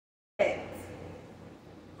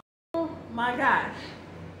my gosh.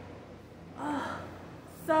 Oh,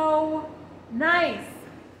 so nice.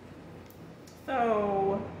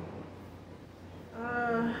 So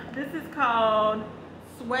this is called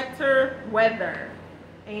Sweater Weather,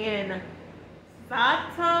 and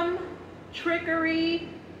Satum, Trickery,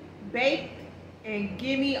 Baked, and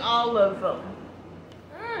Gimme All of them.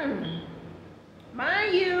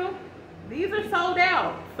 Mind you, these are sold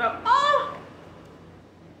out. So, oh,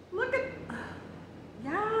 look at,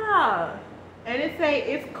 yeah. And it say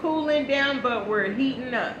it's cooling down, but we're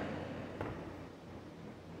heating up.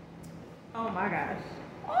 Oh my gosh.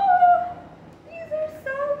 Oh, these are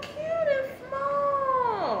so cute and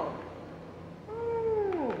small.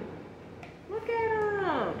 Oh, look at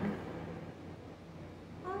them.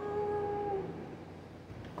 Oh.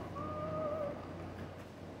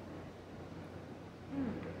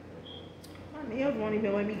 My nails won't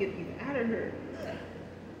even let me get these out of here.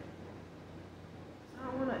 I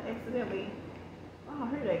don't want to accidentally. Oh,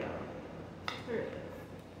 here they go. Here it is.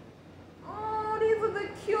 Oh, these are the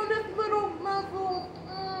cutest little muzzles.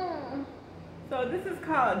 So this is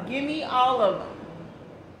called Gimme All of them.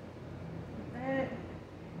 That.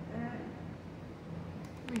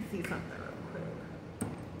 Let me see something real quick.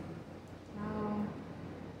 Oh.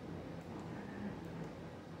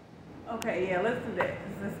 Okay, yeah, let's do that.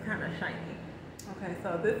 This is kind of shiny. Okay, so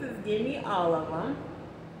this is Gimme All of them.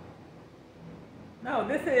 No,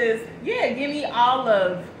 this is, yeah, Gimme all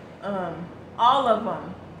of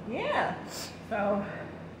them. Yeah. So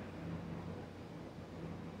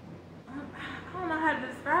I don't know how to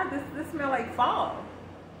describe this. This smells like fall.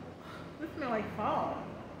 This smells like fall.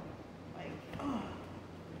 Like, oh,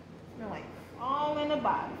 smell like fall in the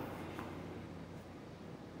bottom.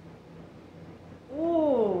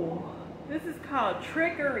 Ooh, this is called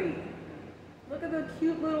Trickery. Look at the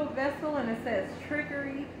cute little vessel, and it says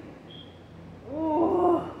Trickery.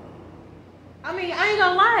 Ooh. I mean, I ain't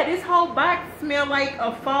gonna lie, this whole box smells like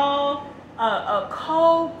a fall, a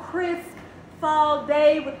cold, crisp fall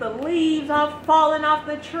day with the leaves falling off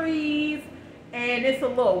the trees, and it's a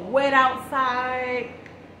little wet outside.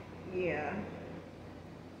 Yeah.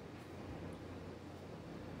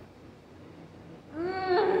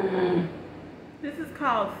 This is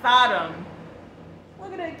called Sodom.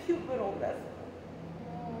 Look at that cute little vessel.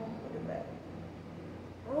 Oh, look at that.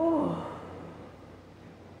 Oh.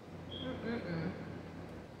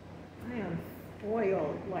 I am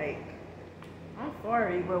spoiled. Like, I'm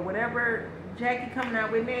sorry, but whatever Jackie coming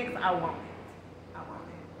out with next, I want it. I want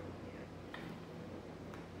it.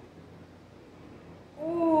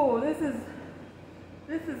 Oh, this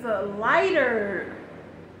is a lighter.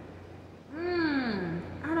 I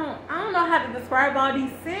don't know how to describe all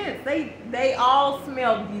these scents. They all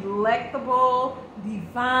smell delectable,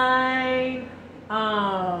 divine,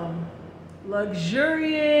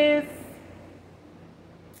 luxurious.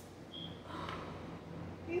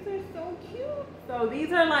 These are so cute. So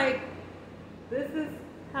these are like, this is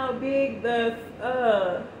how big the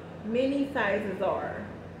mini sizes are.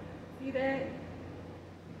 See that?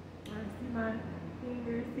 See my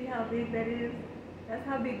fingers? See how big that is? That's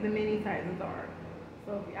how big the mini sizes are.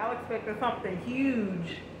 So if y'all expecting something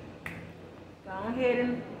huge, go ahead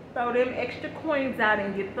and throw them extra coins out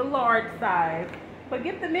and get the large size. But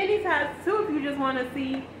get the mini size too if you just want to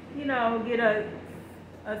see, you know, get a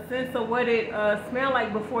sense of what it smells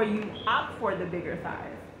like before you opt for the bigger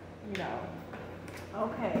size, you know.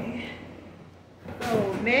 Okay.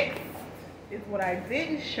 So next is what I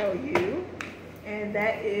didn't show you, and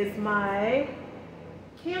that is my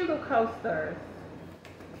candle coasters.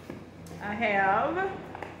 I have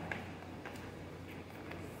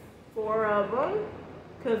 4 of them,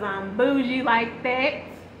 because I'm bougie like that.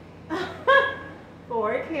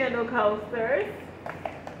 4 candle coasters.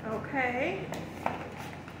 Okay.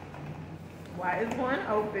 Why is one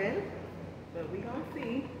open? But we gonna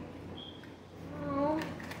see. Oh,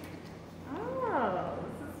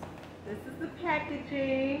 this is the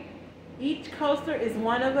packaging. Each coaster is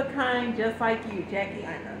one of a kind, just like you, Jackie.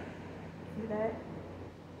 I know. See that?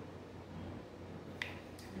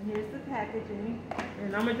 And here's the packaging.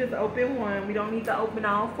 And I'm gonna just open one. We don't need to open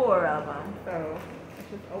all 4 of them. So let's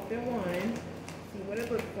just open one. See what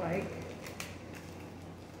it looks like.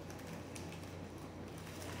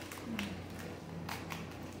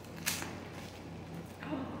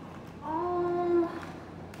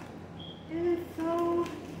 It is so,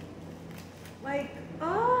 like,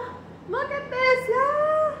 oh, look at this,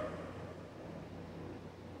 y'all.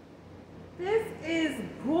 This is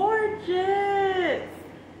gorgeous.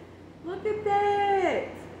 Look at that.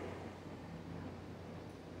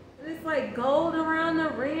 It's like gold around the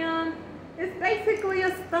rim. It's basically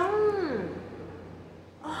a stone.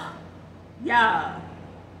 Yeah.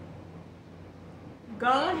 Go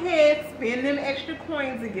ahead, spend them extra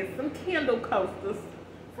coins and get some candle coasters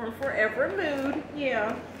from Forever Mood.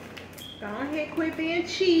 Yeah. Go ahead, quit being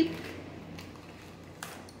cheap.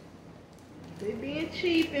 Quit being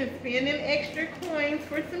cheap and spend them extra coins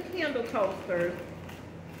for some candle coasters.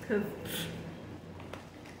 Cause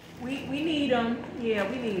we need them. Yeah,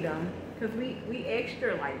 we need them. Cause we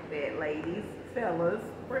extra like that, ladies, fellas.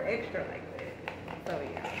 We're extra like that. So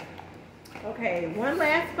yeah. Okay, one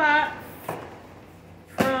last box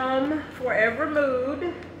from Forever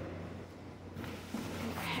Mood.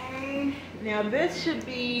 Okay, now this should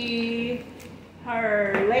be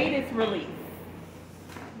her latest release.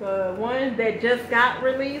 The one that just got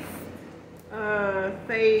released,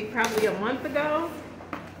 say probably a month ago.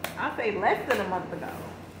 I'll say less than a month ago.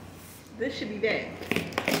 This should be that.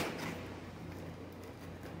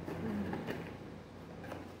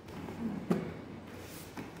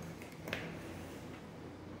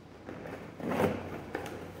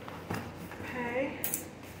 Okay.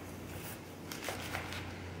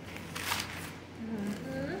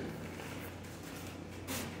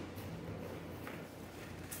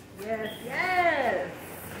 Yes, yes.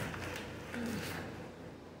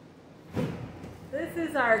 This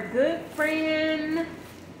is our good friend,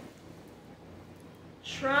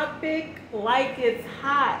 Tropic Like It's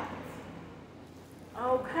Hot.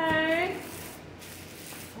 Okay.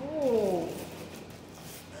 Oh.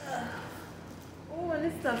 Oh, and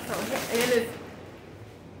this stuff's so heavy. And it's,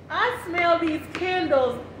 I smell these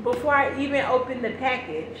candles before I even open the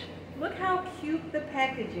package. Look how cute the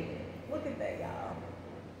packaging is. Look at that, y'all.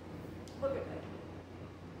 Look at that.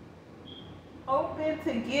 Open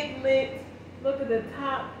to get lit. Look at the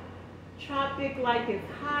top. Tropic Like It's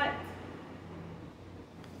Hot.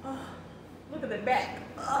 Oh, look at the back.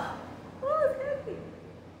 Oh, it's heavy.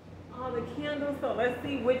 All the candles. So let's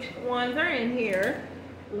see which ones are in here.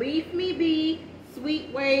 Leave Me Be,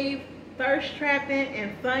 Sweet Wave, Thirst Trapping,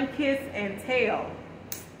 and Sun Kiss and Tail.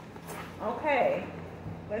 Okay.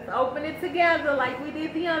 Let's open it together like we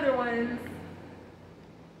did the other ones.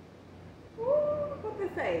 What does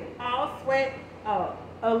it say? All sweat. Oh,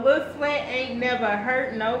 a little sweat ain't never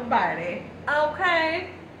hurt nobody. Okay,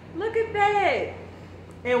 look at that.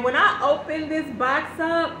 And when I opened this box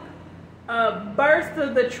up, a burst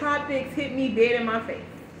of the tropics hit me dead in my face.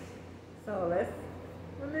 So let's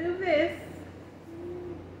remove this.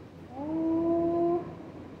 Oh,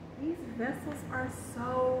 these vessels are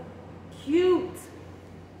so cute.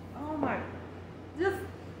 Oh my, just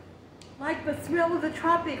like the smell of the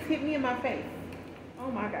tropics hit me in my face.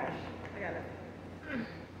 Oh my gosh, I got it.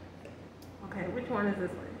 Okay, which one is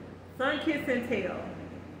this one? Sun Kiss and Tail.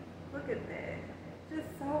 Look at that. Just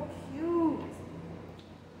so cute.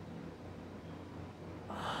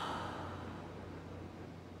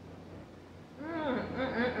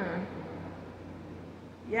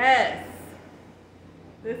 Yes.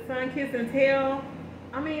 This Sun Kiss and Tail.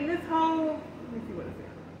 I mean, this whole, let me see what it says.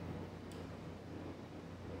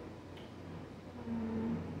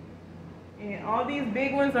 And all these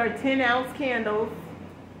big ones are 10-ounce candles.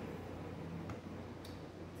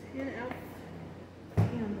 10-ounce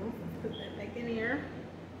candles. Let's put that back in here.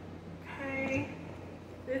 Okay.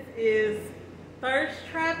 This is Thirst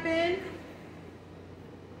Trapping.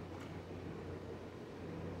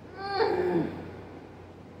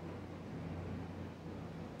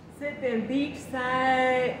 Sipping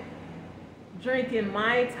beachside, drinking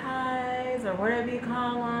Mai Tais or whatever you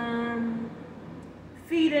call them.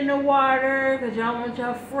 Feet in the water because y'all want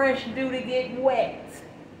your fresh dew to get wet.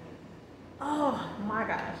 Oh my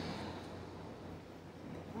gosh.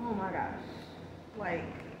 Oh my gosh. Like,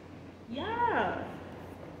 yeah.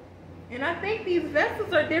 And I think these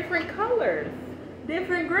vessels are different colors,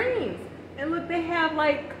 different greens. And look, they have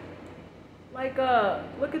like a,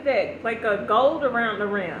 look at that, like a gold around the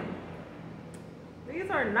rim. These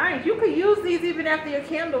are nice. You could use these even after your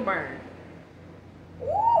candle burn. Ooh.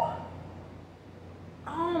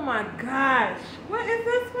 Oh my gosh. What is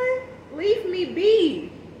this one? Leave Me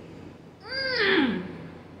Be.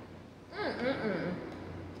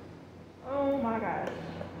 Oh my gosh.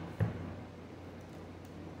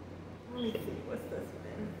 Let me see. What's this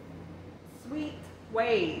one? Sweet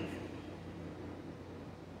Wave.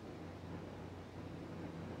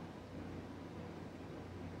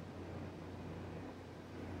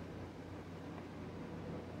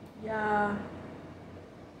 Yeah.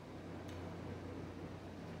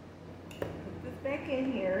 Put this back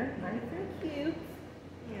in here. Nice and cute.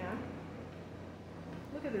 Yeah.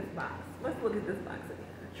 Look at this box. Let's look at this box again.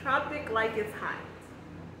 Tropic Like It's Hot.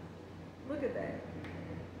 Look at that.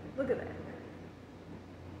 Look at that.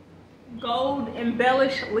 gold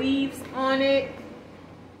embellished leaves on it.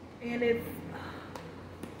 And it's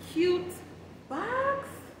cute box.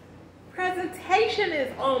 Presentation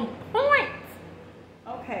is on point.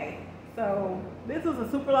 Okay, so this was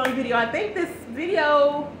a super long video. I think this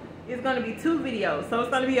video is going to be 2 videos. So it's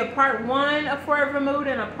going to be a part 1 of Forvr Mood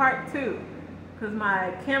and a part 2. Because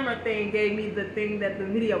my camera thing gave me the thing that the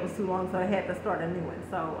video was too long, so I had to start a new one.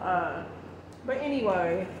 So, but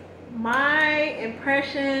anyway, my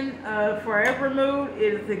impression of Forvr Mood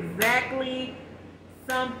is exactly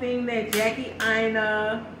something that Jackie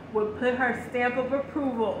Aina would put her stamp of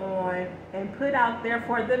approval on and put out there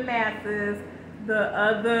for the masses. The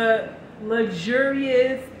other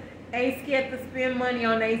luxurious, ain't scared to spend money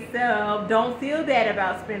on themselves, don't feel bad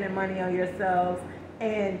about spending money on yourselves,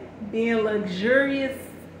 and being luxurious,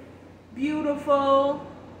 beautiful,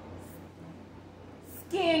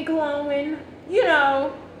 skin glowing, you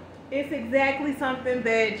know. It's exactly something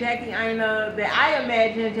that Jackie Aina, that I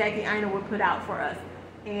imagine Jackie Aina would put out for us.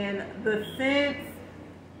 And the scents,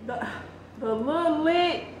 the little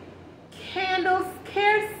lit candles,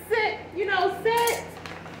 care set, you know, set.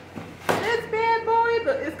 This bad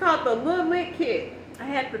boy, it's called the Little Lit Kit. I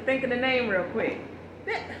had to think of the name real quick.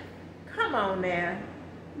 Come on now.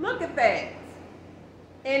 Look at that.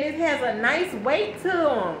 And it has a nice weight to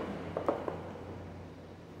them.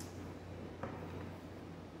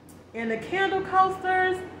 And the candle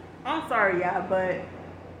coasters, I'm sorry y'all, but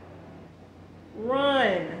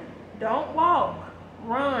run. Don't walk.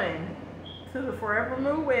 Run to the Forvr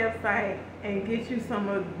Mood website and get you some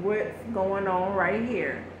of what's going on right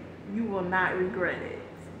here. You will not regret it.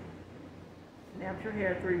 Snap your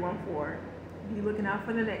hair 314. Be looking out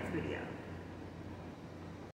for the next video.